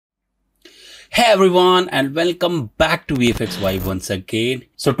Hey everyone, and welcome back to VFXY once again.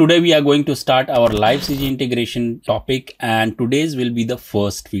 So today we are going to start our live CG integration topic, and today's will be the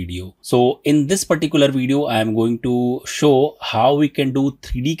first video. So in this particular video, I am going to show how we can do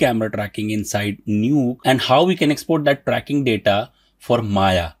 3D camera tracking inside Nuke and how we can export that tracking data for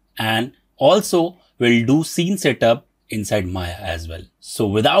Maya, and also we'll do scene setup inside Maya as well. So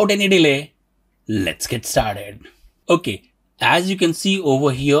without any delay, let's get started. Okay. As you can see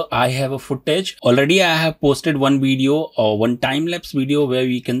over here, I have a footage. Already I have posted one video or one time-lapse video where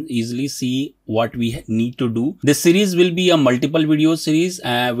we can easily see what we need to do. This series will be a multiple video series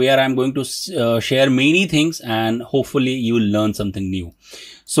where I'm going to share many things, and hopefully you will learn something new.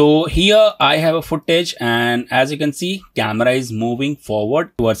 So here I have a footage, and as you can see, camera is moving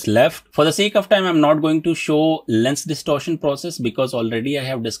forward towards left. For the sake of time, I'm not going to show lens distortion process because already I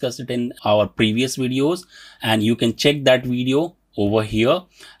have discussed it in our previous videos, and you can check that video over here.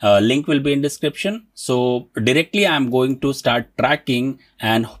 Link will be in description. So directly I'm going to start tracking,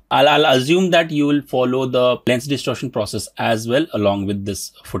 and I'll assume that you will follow the lens distortion process as well along with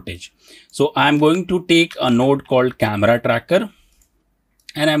this footage. So I'm going to take a node called camera tracker,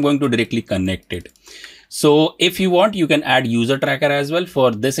 and I'm going to directly connect it. So if you want, you can add user tracker as well. For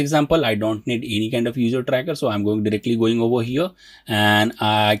this example, I don't need any kind of user tracker. So I'm going over here, and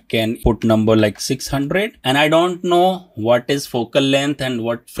I can put number like 600, and I don't know what is focal length and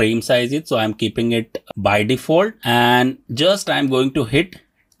what frame size is. So I'm keeping it by default, and just I'm going to hit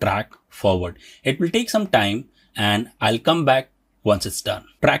track forward. It will take some time, and I'll come back once it's done.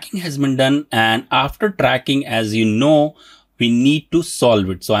 Tracking has been done, and after tracking, as you know, we need to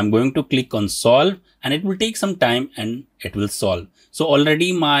solve it. So I'm going to click on solve, and it will take some time and it will solve. So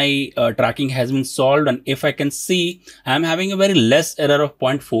already my tracking has been solved, and if I can see, I'm having a very less error of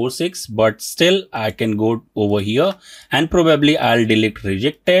 0.46, but still I can go over here and probably I'll delete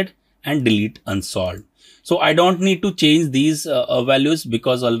rejected and delete unsolved. So I don't need to change these values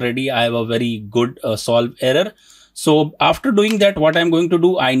because already I have a very good solve error. So after doing that, what I'm going to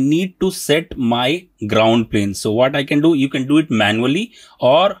do, I need to set my ground plane. So what I can do, you can do it manually,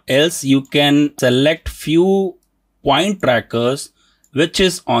 or else you can select few point trackers which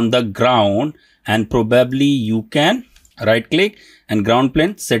is on the ground, and probably you can right click and ground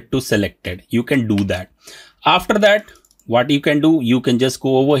plane set to selected. You can do that. After that, what you can do, you can just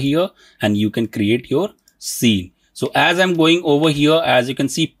go over here and you can create your scene. So as I'm going over here, as you can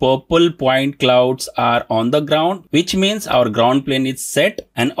see, purple point clouds are on the ground, which means our ground plane is set.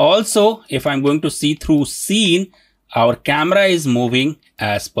 And also, if I'm going to see through scene, our camera is moving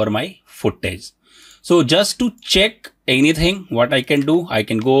as per my footage. So just to check anything, what I can do, I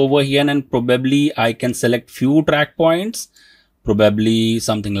can go over here and probably I can select few track points, probably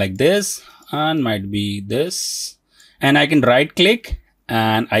something like this, and might be this. And I can right click,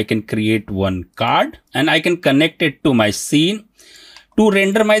 and I can create one card, and I can connect it to my scene. To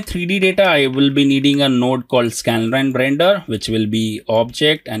render my 3D data, I will be needing a node called scanline render, which will be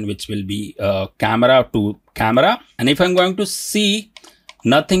object and which will be camera to camera. And if I'm going to see,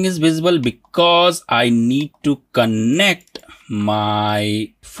 nothing is visible because I need to connect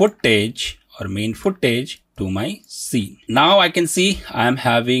my footage or main footage to my scene. Now I can see I'm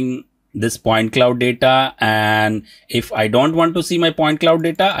having this point cloud data, and if I don't want to see my point cloud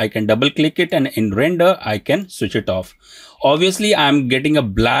data, I can double click it, and in render I can switch it off. Obviously I'm getting a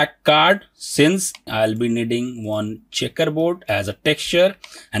black card since I'll be needing one checkerboard as a texture.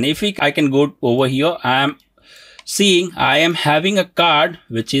 And if I can go over here, I'm seeing I am having a card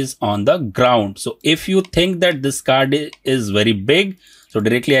which is on the ground. So if you think that this card is very big, so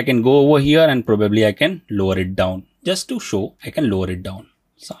directly I can go over here and probably I can lower it down. Just to show, I can lower it down.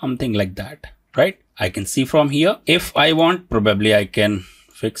 Something like that, right? I can see from here. If I want, probably I can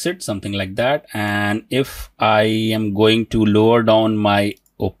fix it, something like that. And if I am going to lower down my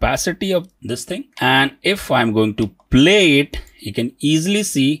opacity of this thing, and if I'm going to play it, you can easily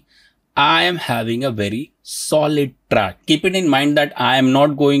see I am having a very solid track. Keep it in mind that I am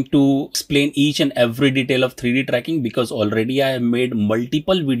not going to explain each and every detail of 3D tracking because already I have made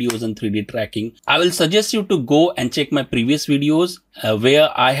multiple videos on 3D tracking. I will suggest you to go and check my previous videos where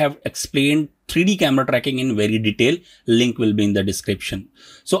I have explained 3D camera tracking in very detail. Link will be in the description.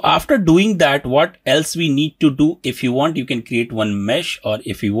 So after doing that, what else we need to do? If you want, you can create one mesh, or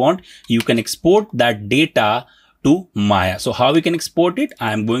if you want, you can export that data to Maya. So how we can export it?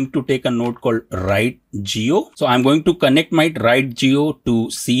 I'm going to take a node called right geo. So I'm going to connect my right geo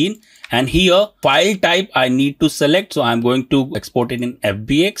to scene, and here file type I need to select. So I'm going to export it in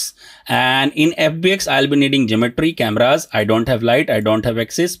FBX, and in FBX I'll be needing geometry, cameras. I don't have light, I don't have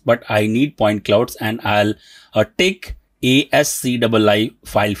axis, but I need point clouds, and I'll take ASCII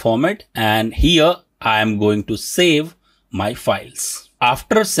file format, and here I am going to save my files.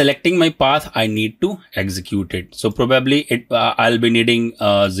 After selecting my path, I need to execute it. So probably I'll be needing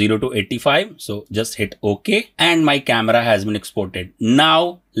 0 to 85. So just hit OK and my camera has been exported.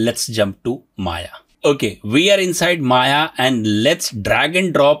 Now let's jump to Maya. Okay, we are inside Maya and let's drag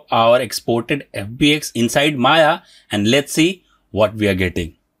and drop our exported FBX inside Maya and let's see what we are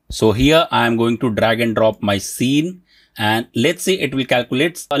getting. So here I am going to drag and drop my scene. And let's see, it will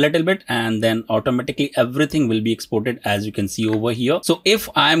calculate a little bit and then automatically everything will be exported, as you can see over here. So if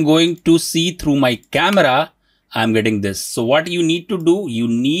I'm going to see through my camera, I'm getting this. So what you need to do, you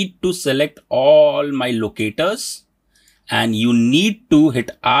need to select all my locators and you need to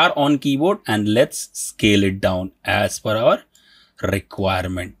hit R on keyboard and let's scale it down as per our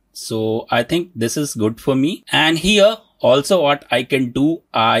requirement. So I think this is good for me. And here also what I can do,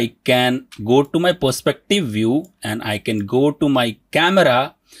 I can go to my perspective view and I can go to my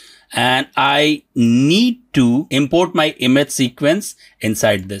camera and I need to import my image sequence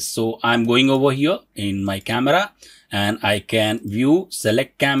inside this. So I'm going over here in my camera and I can view,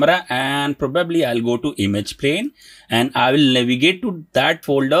 select camera, and probably I'll go to image plane and I will navigate to that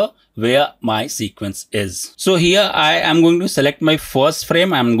folder where my sequence is. So here I am going to select my first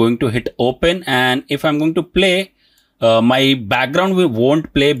frame. I'm going to hit open, and if I'm going to play, my background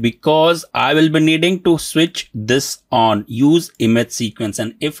won't play because I will be needing to switch this on, use image sequence.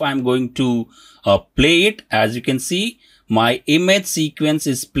 And if I'm going to play it, as you can see, my image sequence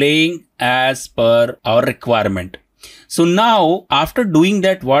is playing as per our requirement. So now after doing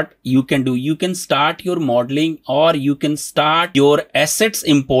that, what you can do, you can start your modeling or you can start your assets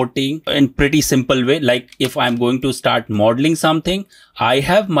importing in pretty simple way. Like if I'm going to start modeling something, I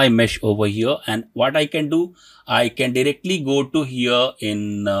have my mesh over here, and what I can do, I can directly go to here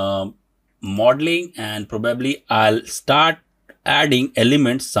in modeling and probably I'll start adding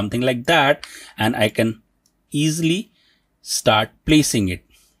elements, something like that, and I can easily start placing it.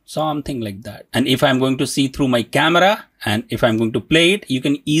 Something like that. And if I'm going to see through my camera and if I'm going to play it, you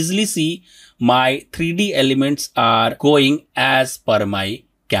can easily see my 3D elements are going as per my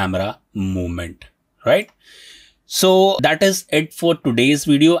camera movement, right? So that is it for today's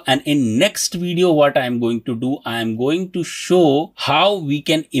video. And in next video, what I'm going to do, I'm going to show how we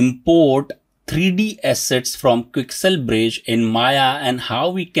can import 3D assets from Quixel Bridge in Maya and how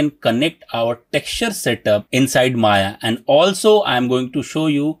we can connect our texture setup inside Maya. And also I'm going to show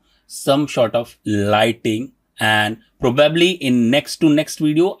you some sort of lighting, and probably in next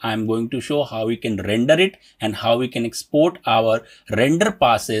video, I'm going to show how we can render it and how we can export our render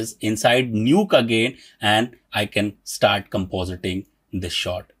passes inside Nuke again, and I can start compositing this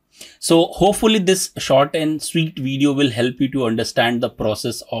shot. So hopefully this short and sweet video will help you to understand the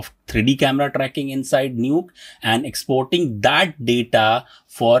process of 3D camera tracking inside Nuke and exporting that data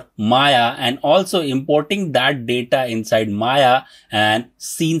for Maya and also importing that data inside Maya and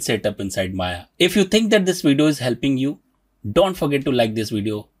scene setup inside Maya. If you think that this video is helping you, don't forget to like this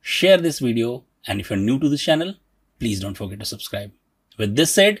video, share this video, and if you're new to this channel, please don't forget to subscribe. With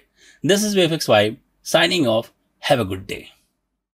this said, this is VFX Vibe signing off. Have a good day.